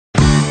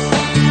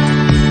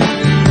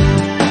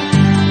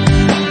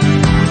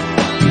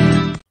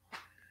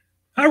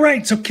All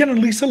right, so Ken and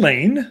Lisa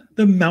Lane,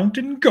 the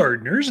mountain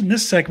gardeners. In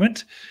this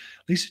segment,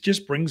 Lisa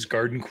just brings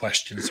garden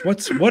questions.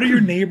 What are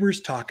your neighbors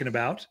talking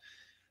about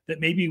that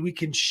maybe we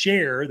can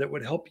share that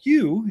would help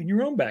you in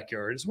your own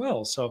backyard as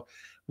well? So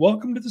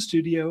welcome to the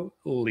studio,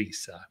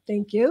 Lisa.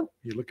 Thank you.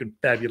 You're looking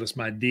fabulous,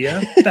 my dear.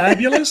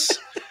 Fabulous.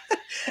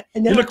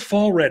 And You look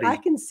fall ready. I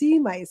can see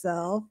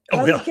myself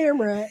on the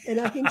camera, and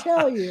I can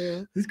tell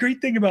you. The great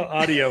thing about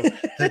audio,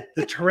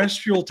 the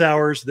terrestrial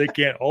towers, they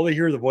can't, all they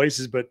hear are the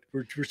voices, but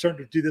we're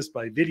starting to do this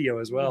by video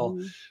as well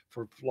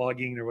for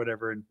vlogging or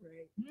whatever. And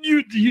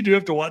you do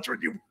have to watch what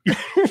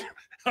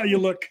how you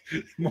look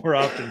more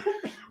often.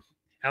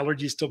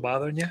 Allergies still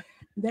bothering you?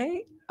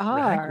 They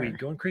are. Ragweed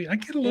going crazy. I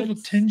get a little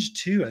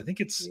tinge too. I think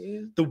it's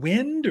the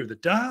wind or the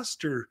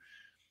dust or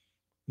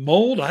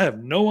mold. I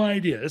have no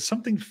idea. It's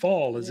something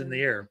fall is in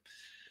the air.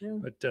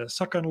 But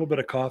suck on a little bit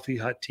of coffee,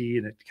 hot tea,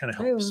 and it kind of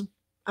helps.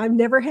 I've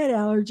never had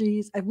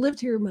allergies. I've lived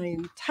here my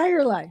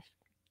entire life.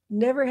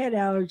 Never had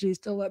allergies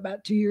till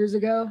about 2 years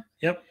ago.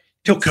 Yep.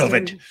 Till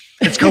COVID.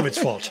 It's COVID's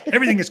fault.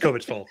 Everything is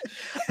COVID's fault.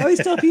 I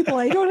always tell people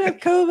I don't have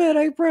COVID.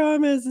 I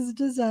promise. It's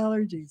just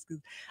allergies.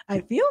 Because I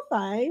feel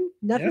fine.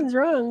 Nothing's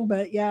wrong.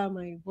 But yeah,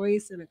 my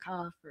voice and a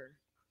cough.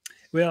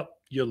 Well,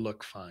 you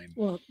look fine.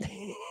 Well,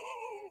 okay.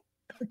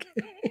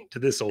 To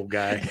this old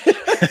guy.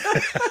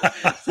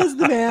 This is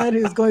the man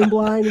who's going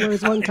blind and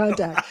wears one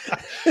contact.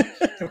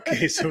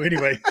 Okay, so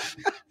anyway,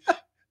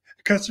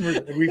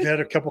 we've had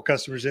a couple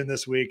customers in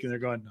this week, and they're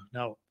going,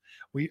 no,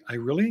 I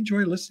really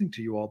enjoy listening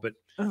to you all, but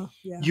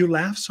you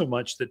laugh so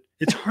much that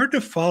it's hard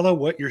to follow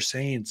what you're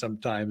saying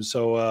sometimes.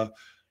 So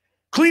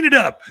clean it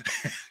up.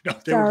 No,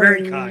 they were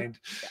very kind.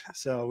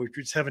 So we're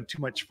just having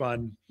too much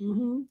fun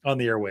on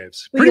the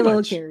airwaves. We get a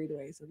little carried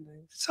away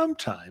sometimes.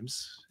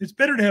 Sometimes it's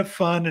better to have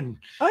fun and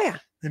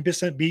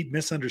be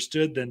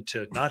misunderstood than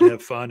to not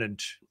have fun and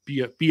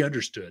be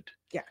understood.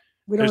 Yeah,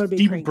 we don't want to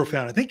be deep and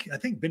profound. I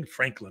think Ben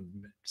Franklin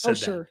said that.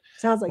 Sure,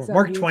 sounds like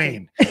Mark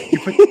Twain.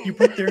 You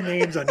put their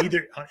names on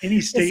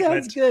any statement.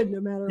 It sounds good, no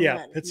matter what.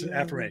 Yeah, it's an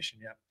affirmation.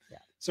 Yeah.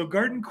 So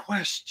garden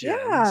questions.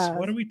 Yeah.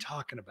 What are we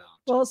talking about?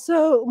 Well,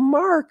 so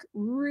Mark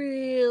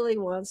really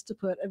wants to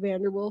put a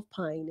Vanderwolf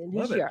pine in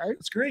his yard.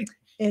 That's great.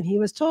 And he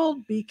was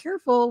told, be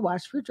careful,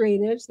 watch for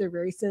drainage. They're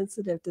very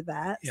sensitive to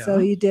that. Yeah. So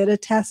he did a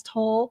test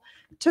hole.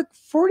 It took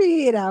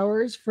 48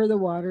 hours for the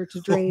water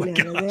to drain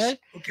out of there.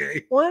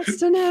 Okay. Wants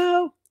to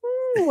know,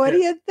 what do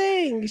you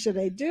think? Should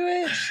I do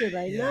it? Should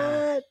I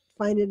not?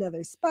 Find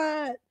another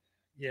spot?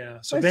 Yeah.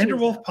 So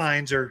Vanderwolf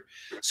pines are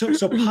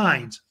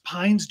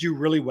pines do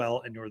really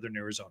well in northern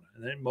Arizona.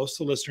 And then most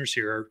of the listeners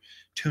here are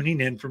tuning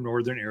in from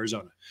northern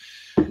Arizona.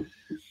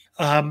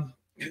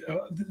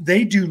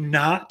 They do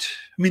not,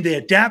 they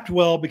adapt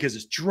well because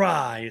it's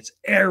dry, it's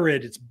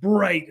arid, it's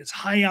bright, it's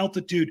high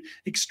altitude,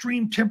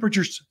 extreme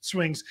temperature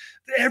swings,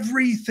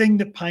 everything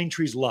that pine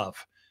trees love.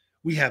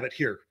 We have it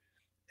here,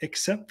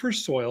 except for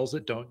soils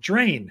that don't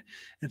drain.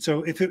 And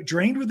so if it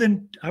drained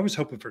within, I was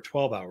hoping for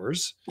 12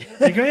 hours.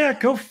 They go, yeah,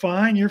 go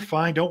fine. You're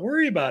fine. Don't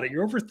worry about it.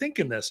 You're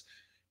overthinking this.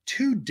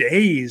 2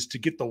 days to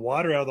get the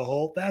water out of the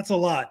hole. That's a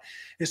lot,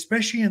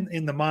 especially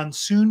in the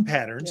monsoon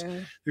patterns. Yeah.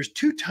 There's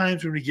 2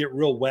 times when we get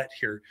real wet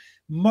here.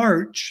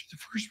 March, the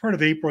first part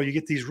of April, you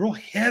get these real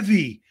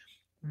heavy,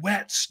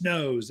 wet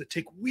snows that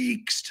take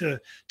weeks to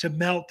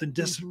melt and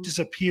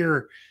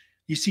disappear.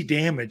 You see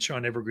damage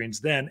on evergreens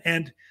then.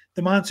 And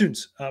the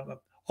monsoons,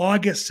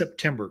 August,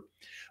 September,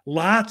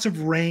 lots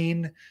of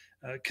rain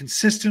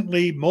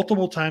consistently,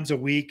 multiple times a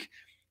week,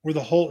 where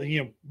the whole,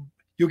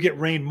 you'll get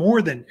rain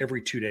more than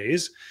every 2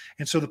 days.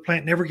 And so the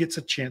plant never gets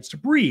a chance to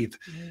breathe.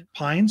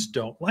 Pines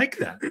don't like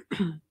that.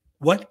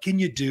 What can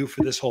you do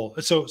for this hole?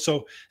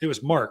 So it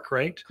was Mark,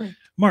 right? Correct.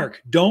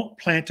 Mark, don't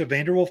plant a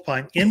Vanderwolf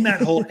pine in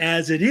that hole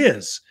as it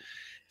is.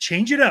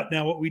 Change it up.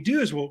 Now, what we do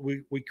is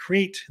we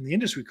create, in the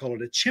industry, we call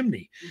it a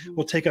chimney.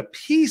 We'll take a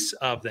piece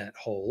of that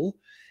hole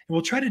and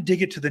we'll try to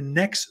dig it to the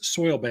next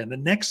soil band, the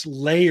next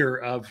layer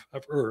of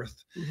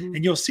earth.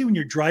 And you'll see when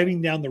you're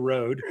driving down the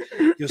road,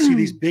 you'll see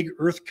these big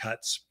earth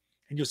cuts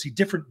and you'll see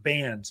different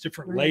bands,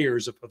 different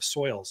layers of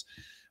soils.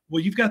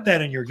 Well, you've got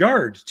that in your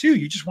yard too.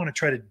 You just want to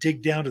try to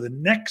dig down to the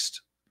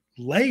next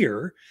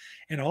layer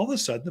and all of a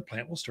sudden the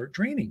plant will start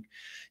draining.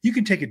 You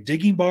can take a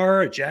digging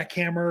bar, a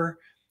jackhammer,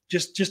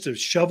 just a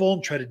shovel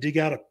and try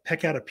to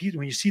peck out a piece.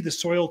 When you see the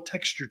soil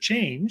texture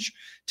change,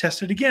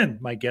 test it again.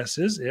 My guess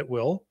is it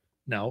will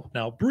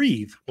now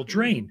breathe, will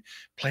drain.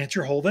 Plant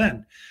your hole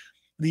then.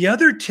 The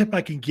other tip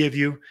I can give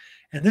you,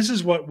 and this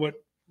is what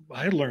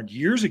I learned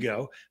years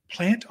ago,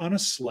 plant on a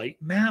slight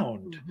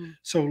mound.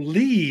 So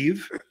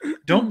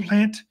don't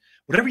plant,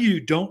 whatever you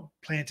do, don't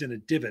plant in a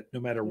divot, no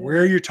matter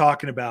where you're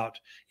talking about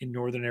in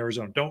northern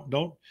Arizona.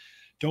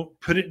 Don't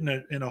put it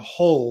in a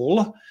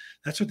hole.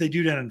 That's what they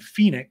do down in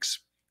Phoenix,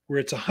 where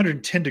it's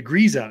 110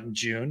 degrees out in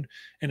June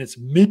and it's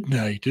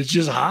midnight. It's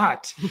just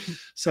hot.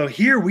 So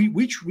here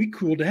we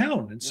cool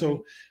down. And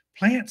so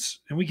plants,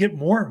 and we get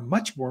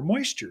much more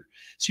moisture.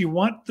 So you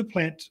want the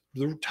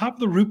top of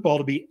the root ball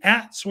to be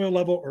at soil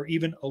level or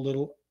even a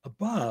little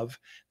above,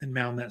 then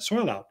mound that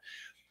soil out.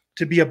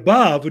 To be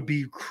above would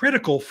be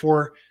critical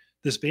for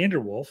this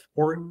Vanderwolf,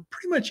 or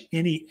pretty much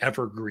any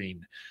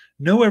evergreen.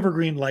 No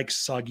evergreen likes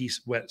soggy,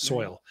 wet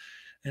soil.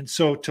 And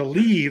so to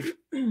leave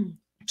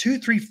 2,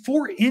 3,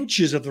 4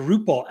 inches of the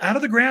root ball out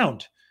of the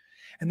ground,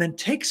 and then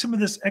take some of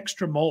this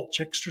extra mulch,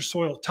 extra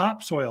soil,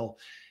 topsoil,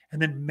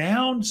 and then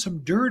mound some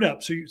dirt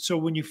up. So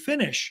when you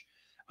finish,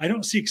 I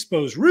don't see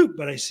exposed root,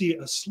 but I see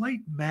a slight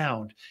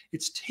mound.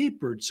 It's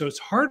tapered, so it's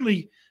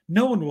hardly,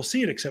 no one will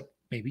see it except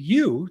maybe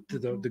you,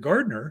 the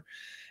gardener.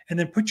 And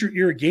then put your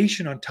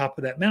irrigation on top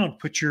of that mound.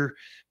 Put your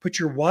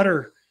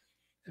water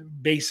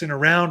basin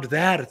around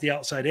that at the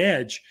outside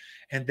edge,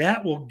 and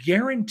that will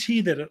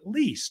guarantee that at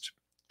least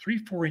 3,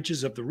 4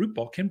 inches of the root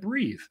ball can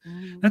breathe.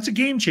 That's a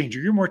game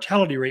changer. Your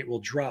mortality rate will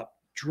drop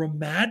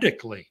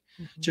dramatically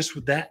just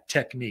with that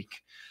technique.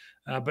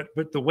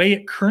 But the way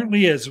it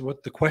currently is,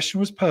 what the question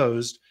was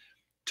posed,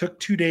 took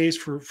 2 days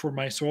for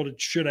my soil to,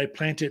 should I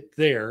plant it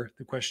there?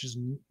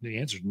 The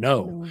answer is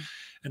no,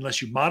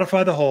 unless you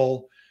modify the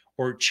hole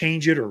or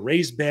change it or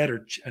raise bed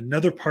or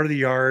another part of the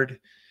yard.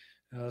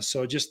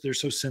 So just, they're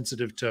so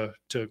sensitive to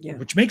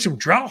which makes them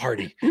drought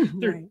hardy.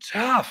 They're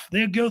tough.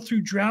 They go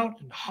through drought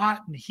and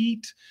hot and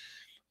heat,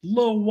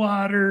 low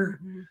water.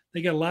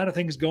 They got a lot of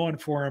things going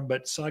for them,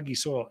 but soggy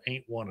soil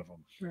ain't one of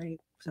them. Right.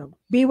 So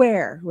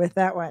beware with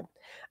that one.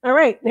 All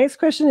right. Next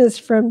question is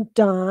from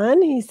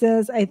Don. He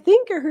says, I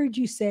think I heard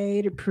you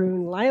say to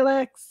prune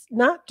lilacs,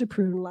 not to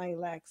prune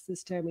lilacs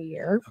this time of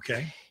year.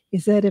 Okay. He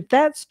said, if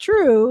that's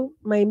true,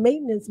 my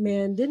maintenance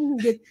man didn't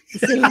get the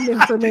same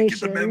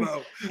information. Get the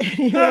memo.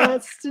 He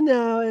wants to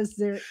know, is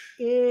there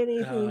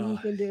anything he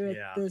can do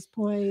at this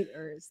point,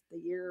 or is the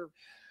year?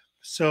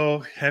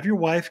 So have your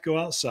wife go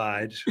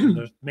outside.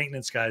 The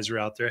maintenance guys are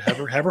out there. Have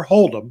her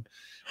hold them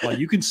while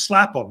you can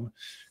slap them,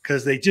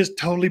 because they just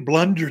totally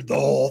blundered the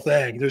whole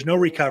thing. There's no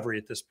recovery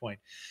at this point.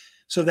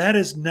 So that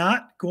is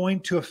not going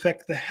to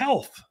affect the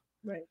health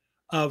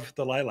of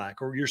the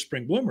lilac or your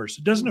spring bloomers.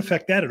 It doesn't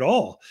affect that at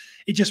all.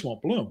 It just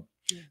won't bloom.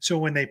 So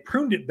when they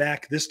pruned it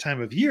back this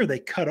time of year, they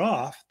cut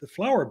off the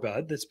flower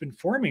bud that's been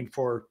forming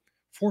for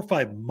 4 or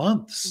 5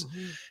 months.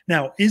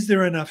 Now, is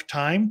there enough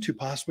time to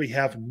possibly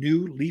have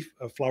new leaf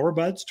flower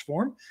buds to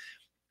form?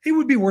 It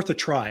would be worth a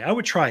try. I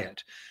would try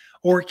it.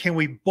 Or can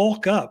we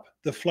bulk up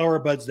the flower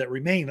buds that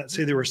remain? Let's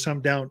say there were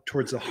some down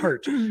towards the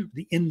heart,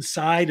 the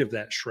inside of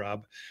that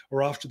shrub,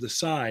 or off to the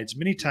sides.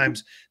 Many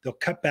times they'll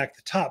cut back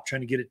the top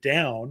trying to get it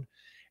down.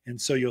 And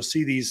so you'll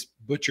see these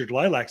butchered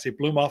lilacs, they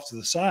bloom off to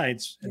the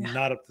sides and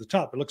not up to the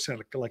top. It looks kind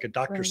of like a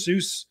Dr.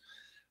 Seuss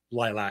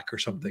lilac or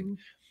something.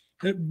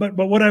 But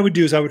what I would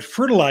do is I would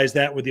fertilize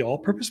that with the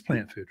all-purpose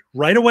plant food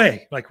right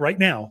away, like right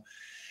now.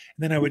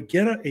 And then I would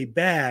get a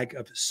bag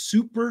of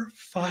super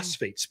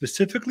phosphate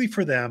specifically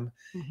for them,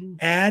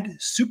 add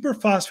super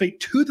phosphate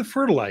to the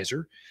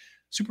fertilizer.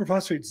 Super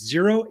phosphate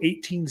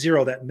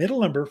 0,18,0. That middle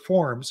number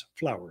forms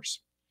flowers.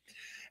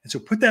 And so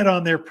put that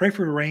on there, pray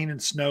for rain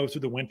and snow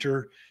through the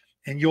winter,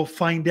 and you'll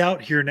find out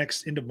here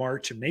next into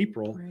March and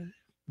April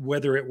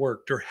whether it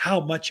worked or how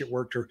much it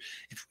worked.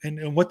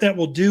 And what that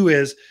will do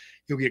is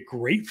you'll get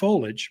great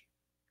foliage,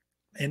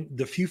 and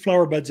the few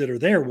flower buds that are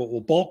there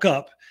will bulk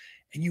up,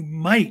 and you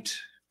might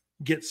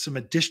get some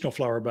additional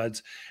flower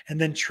buds.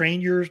 And then train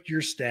your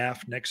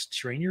staff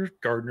train your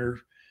gardener.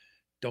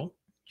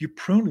 You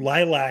prune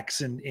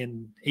lilacs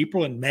in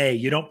April and May.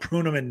 You don't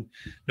prune them in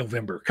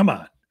November. Come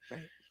on.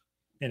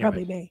 Anyway.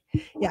 Probably May.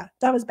 Yeah,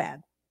 that was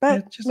bad.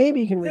 But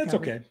maybe you can recover.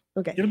 That's okay.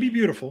 Okay. It'll be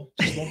beautiful.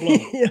 Just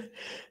won't blow.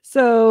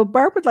 So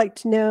Barb would like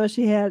to know,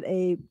 she had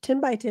a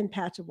 10 by 10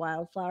 patch of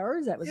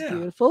wildflowers. That was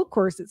beautiful. Of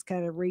course, it's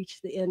kind of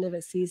reached the end of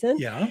its season.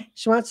 Yeah.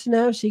 She wants to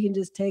know if she can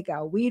just take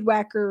a weed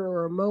whacker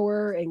or a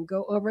mower and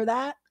go over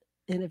that,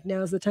 and if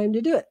now's the time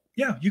to do it.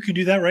 Yeah, you can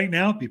do that right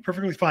now. It'd be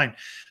perfectly fine.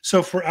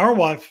 So for our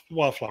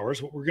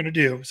wildflowers, what we're going to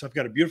do, so I've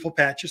got a beautiful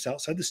patch just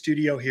outside the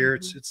studio here.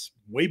 It's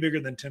way bigger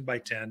than 10 by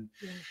 10.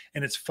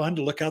 And it's fun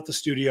to look out the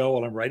studio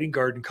while I'm writing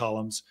garden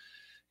columns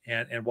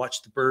and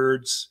watch the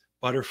birds,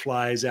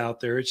 butterflies out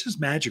there. It's just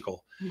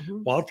magical.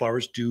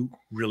 Wildflowers do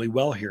really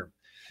well here.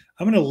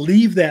 I'm going to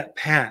leave that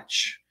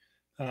patch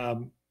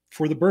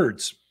for the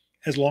birds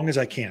as long as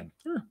I can.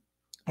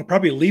 I'll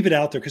probably leave it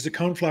out there because the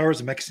coneflowers,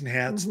 the Mexican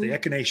hats, the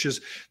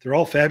echinaceas, they're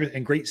all fabulous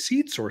and great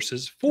seed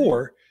sources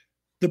for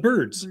the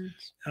birds.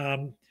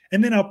 And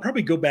then I'll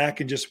probably go back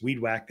and just weed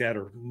whack that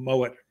or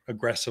mow it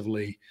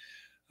aggressively.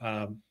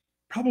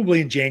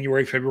 Probably in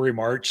January, February,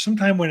 March,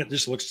 sometime when it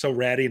just looks so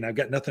ratty and I've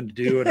got nothing to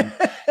do and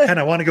I kind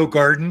of want to go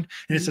garden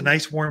and it's a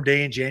nice warm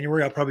day in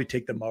January, I'll probably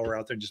take the mower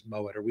out there and just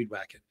mow it or weed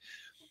whack it.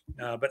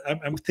 But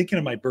I'm thinking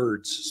of my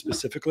birds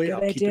specifically. Good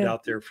I'll idea. Keep it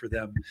out there for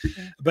them.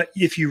 But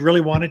if you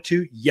really wanted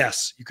to,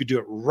 yes, you could do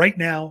it right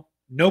now.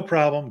 No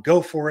problem.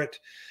 Go for it.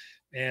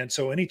 And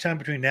so anytime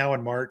between now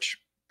and March,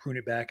 prune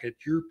it back at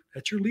your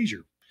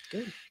leisure.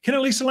 Good. Ken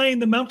and Lisa Lane,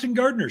 the Mountain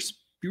Gardeners.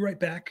 Be right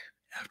back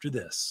after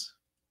this.